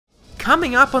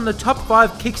Coming up on the top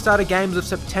 5 Kickstarter games of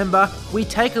September, we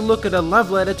take a look at a love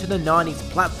letter to the 90s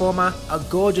platformer, a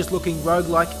gorgeous looking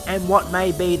roguelike, and what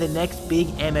may be the next big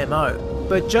MMO.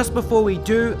 But just before we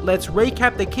do, let's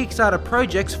recap the Kickstarter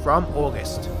projects from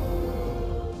August.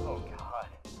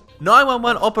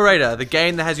 911 Operator, the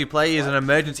game that has you play as an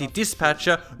emergency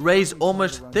dispatcher, raised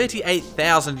almost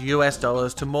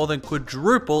 $38,000 to more than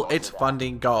quadruple its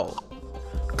funding goal.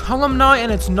 Columni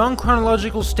and its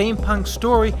non-chronological steampunk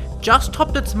story just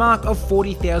topped its mark of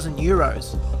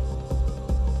 €40,000.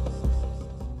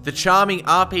 The charming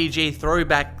RPG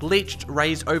throwback Glitched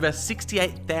raised over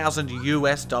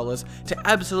 $68,000 to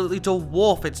absolutely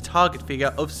dwarf its target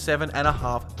figure of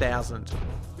 $7,500.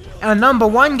 Our number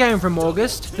 1 game from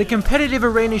August, the competitive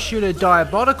arena shooter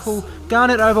Diabolical,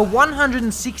 garnered over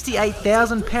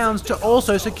 £168,000 to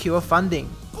also secure funding.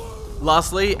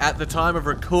 Lastly, at the time of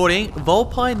recording,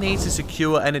 Volpine needs to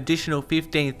secure an additional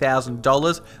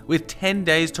 $15,000 with 10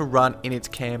 days to run in its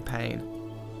campaign.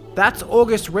 That's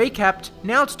August recapped,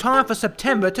 now it's time for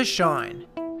September to shine.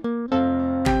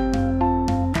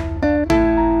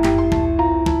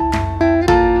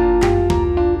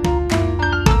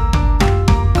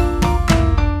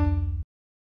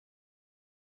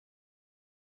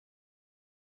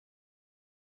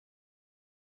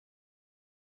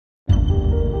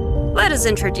 Let us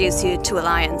introduce you to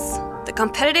Alliance, the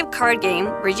competitive card game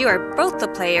where you are both the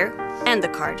player and the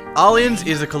card. Alliance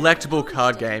is a collectible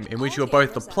card game in which you are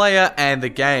both the player and the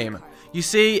game. You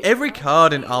see, every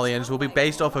card in Alliance will be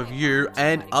based off of you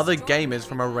and other gamers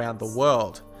from around the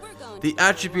world. The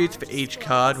attributes for each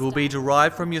card will be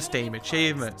derived from your Steam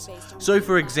achievements. So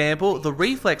for example, the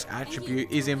reflex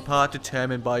attribute is in part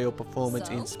determined by your performance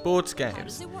in sports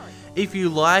games. If you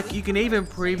like, you can even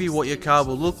preview what your card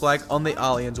will look like on the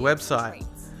Alliance website.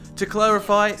 To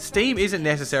clarify, Steam isn't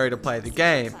necessary to play the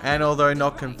game, and although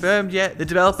not confirmed yet, the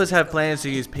developers have plans to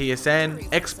use PSN,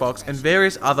 Xbox, and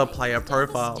various other player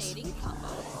profiles.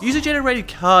 User-generated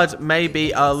cards may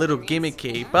be a little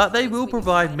gimmicky, but they will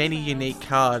provide many unique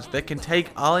cards that can take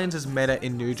Alliance's meta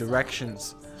in new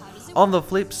directions. On the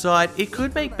flip side, it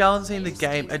could make balancing the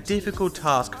game a difficult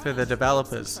task for the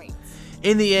developers.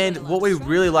 In the end, what we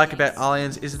really like about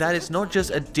Alliance is that it's not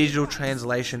just a digital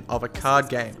translation of a card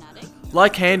game.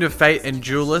 Like Hand of Fate and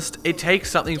Duelist, it takes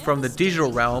something from the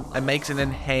digital realm and makes an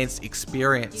enhanced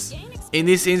experience. In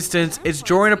this instance, it's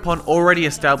drawing upon already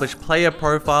established player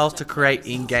profiles to create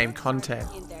in-game content.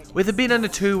 With a bit under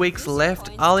 2 weeks left,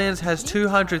 Alliance has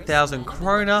 200,000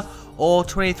 krona or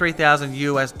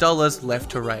 $23,000 left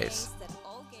to raise.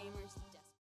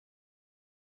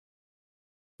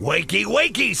 Wakey,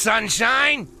 wakey,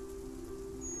 sunshine!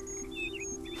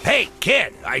 Hey,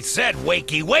 kid, I said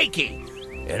wakey, wakey!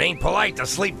 It ain't polite to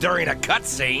sleep during a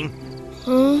cutscene.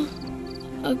 Huh?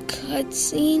 A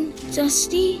cutscene?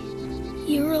 Dusty?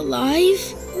 You're alive?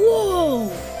 Whoa!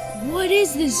 What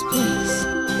is this place?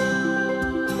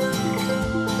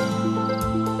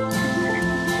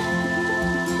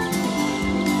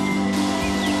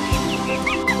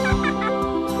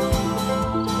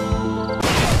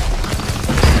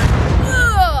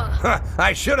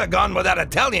 I should have gone with that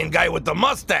Italian guy with the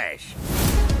mustache.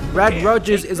 Rad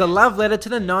Rogers is a love letter to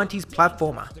the 90s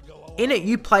platformer. In it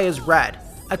you play as Rad,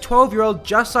 a 12-year-old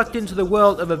just sucked into the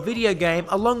world of a video game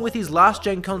along with his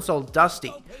last-gen console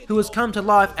Dusty, who has come to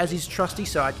life as his trusty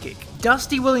sidekick.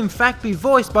 Dusty will in fact be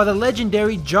voiced by the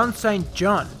legendary John St.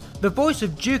 John, the voice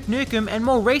of Duke Nukem and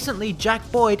more recently Jack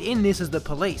Boyd in This Is the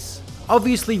Police.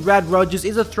 Obviously Rad Rogers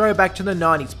is a throwback to the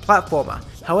 90s platformer.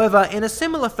 However, in a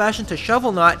similar fashion to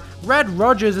Shovel Knight, Rad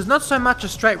Rogers is not so much a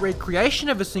straight recreation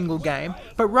of a single game,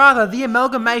 but rather the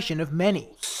amalgamation of many.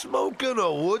 Smoking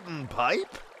a wooden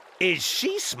pipe? Is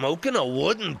she smoking a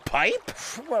wooden pipe?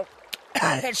 Well,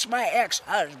 it's my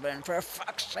ex-husband, for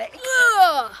fuck's sake.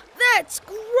 Ugh! That's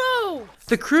gross!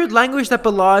 The crude language that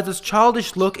belies its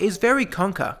childish look is very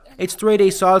conker. Its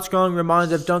 3D side-scrolling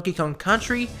reminds of Donkey Kong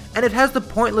Country, and it has the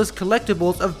pointless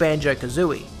collectibles of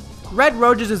Banjo-Kazooie. Rad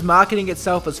Rogers is marketing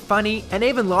itself as funny, and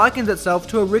even likens itself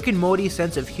to a Rick and Morty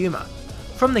sense of humour.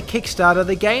 From the Kickstarter,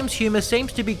 the game's humour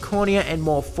seems to be cornier and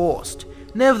more forced.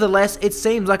 Nevertheless, it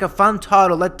seems like a fun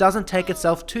title that doesn't take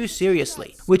itself too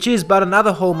seriously, which is but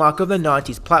another hallmark of the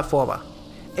 90s platformer.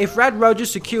 If Rad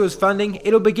Rogers secures funding,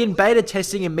 it'll begin beta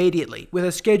testing immediately, with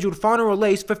a scheduled final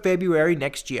release for February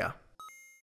next year.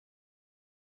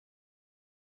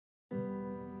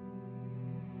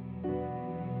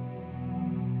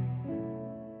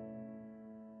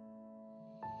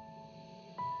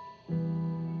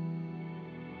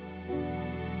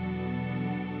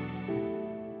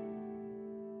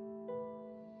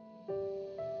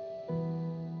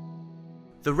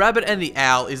 The Rabbit and the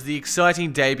Owl is the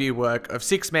exciting debut work of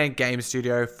six-man game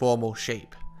studio Formal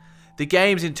Sheep. The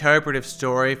game's interpretive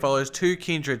story follows two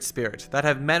kindred spirits that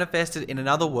have manifested in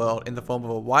another world in the form of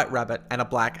a white rabbit and a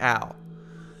black owl.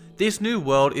 This new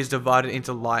world is divided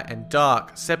into light and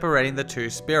dark, separating the two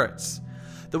spirits.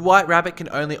 The white rabbit can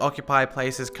only occupy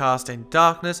places cast in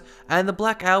darkness, and the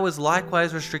black owl is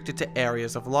likewise restricted to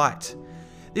areas of light.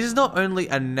 This is not only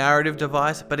a narrative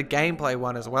device, but a gameplay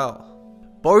one as well.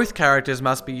 Both characters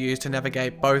must be used to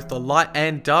navigate both the light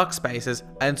and dark spaces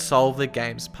and solve the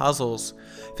game's puzzles.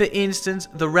 For instance,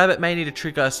 the rabbit may need to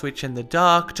trigger a switch in the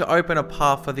dark to open a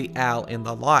path for the owl in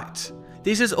the light.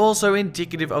 This is also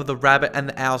indicative of the rabbit and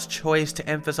the owl's choice to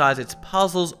emphasize its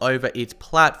puzzles over its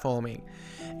platforming.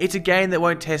 It's a game that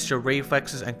won't test your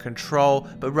reflexes and control,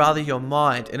 but rather your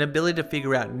mind and ability to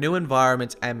figure out new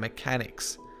environments and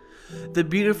mechanics. The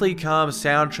beautifully calm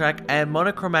soundtrack and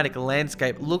monochromatic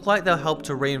landscape look like they'll help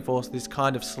to reinforce this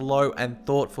kind of slow and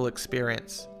thoughtful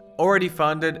experience. Already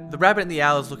funded, The Rabbit and the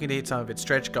Owl is looking to hit some of its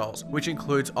stretch goals, which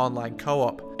includes online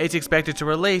co-op. It's expected to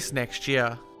release next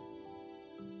year.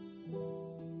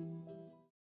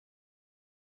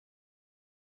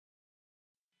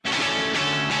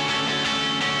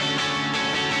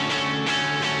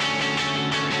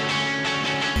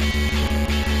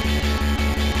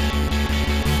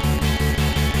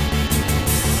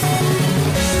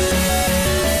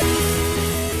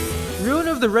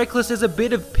 The Reckless is a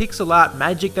bit of pixel art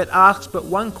magic that asks but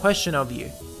one question of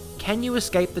you: can you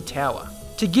escape the tower?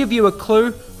 To give you a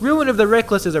clue, Ruin of the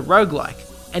Reckless is a roguelike,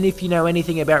 and if you know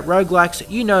anything about roguelikes,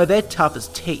 you know they're tough as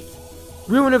teeth.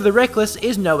 Ruin of the Reckless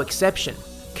is no exception.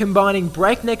 Combining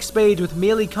breakneck speeds with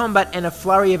melee combat and a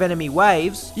flurry of enemy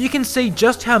waves, you can see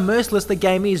just how merciless the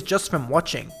game is just from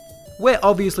watching. We're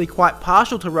obviously quite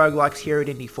partial to roguelikes here at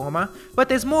Indieformer, but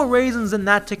there's more reasons than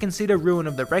that to consider Ruin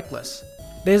of the Reckless.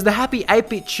 There's the happy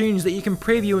 8-bit tunes that you can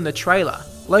preview in the trailer,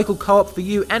 local co-op for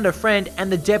you and a friend,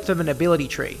 and the depth of an ability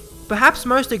tree. Perhaps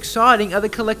most exciting are the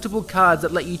collectible cards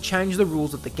that let you change the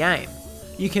rules of the game.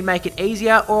 You can make it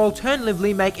easier, or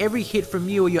alternatively make every hit from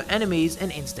you or your enemies an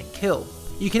instant kill.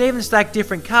 You can even stack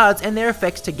different cards and their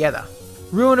effects together.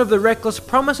 Ruin of the Reckless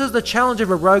promises the challenge of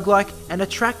a roguelike, an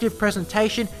attractive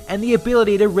presentation, and the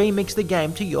ability to remix the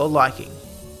game to your liking.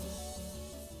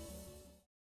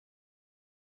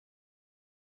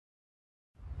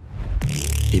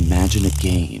 Imagine a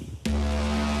game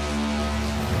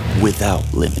without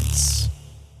limits.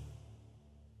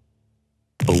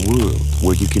 A world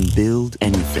where you can build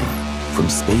anything from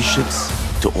spaceships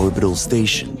to orbital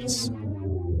stations.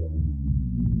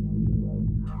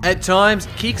 At times,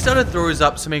 Kickstarter throws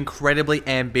up some incredibly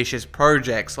ambitious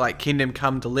projects like Kingdom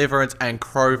Come Deliverance and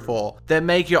Crowfall that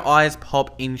make your eyes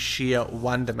pop in sheer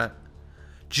wonderment.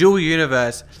 Dual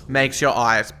Universe makes your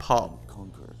eyes pop.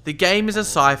 The game is a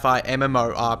sci-fi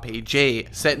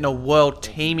MMORPG set in a world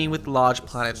teeming with large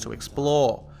planets to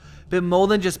explore. But more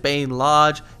than just being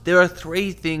large, there are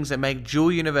three things that make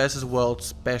Dual Universe's world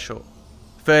special.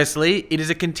 Firstly, it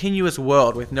is a continuous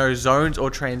world with no zones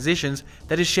or transitions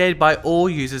that is shared by all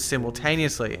users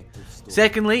simultaneously.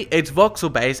 Secondly, it's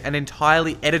voxel based and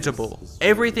entirely editable.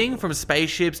 Everything from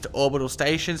spaceships to orbital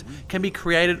stations can be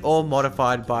created or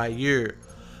modified by you.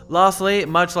 Lastly,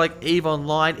 much like EVE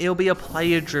Online, it will be a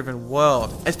player-driven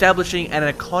world. Establishing an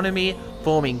economy,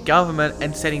 forming government,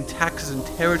 and setting taxes and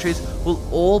territories will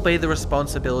all be the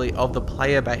responsibility of the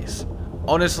player base.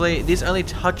 Honestly, this only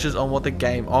touches on what the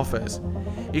game offers.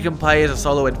 You can play as a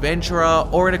solo adventurer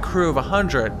or in a crew of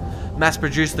 100, mass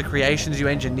produce the creations you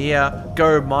engineer,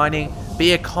 go mining,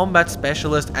 be a combat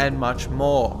specialist, and much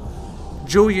more.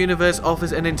 Dual Universe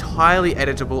offers an entirely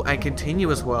editable and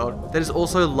continuous world that is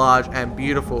also large and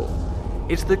beautiful.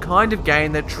 It's the kind of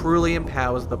game that truly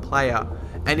empowers the player,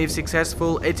 and if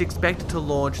successful, it's expected to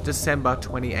launch December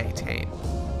 2018.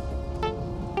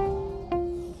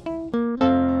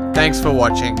 Thanks for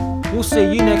watching. We'll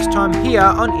see you next time here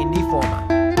on Indieformer.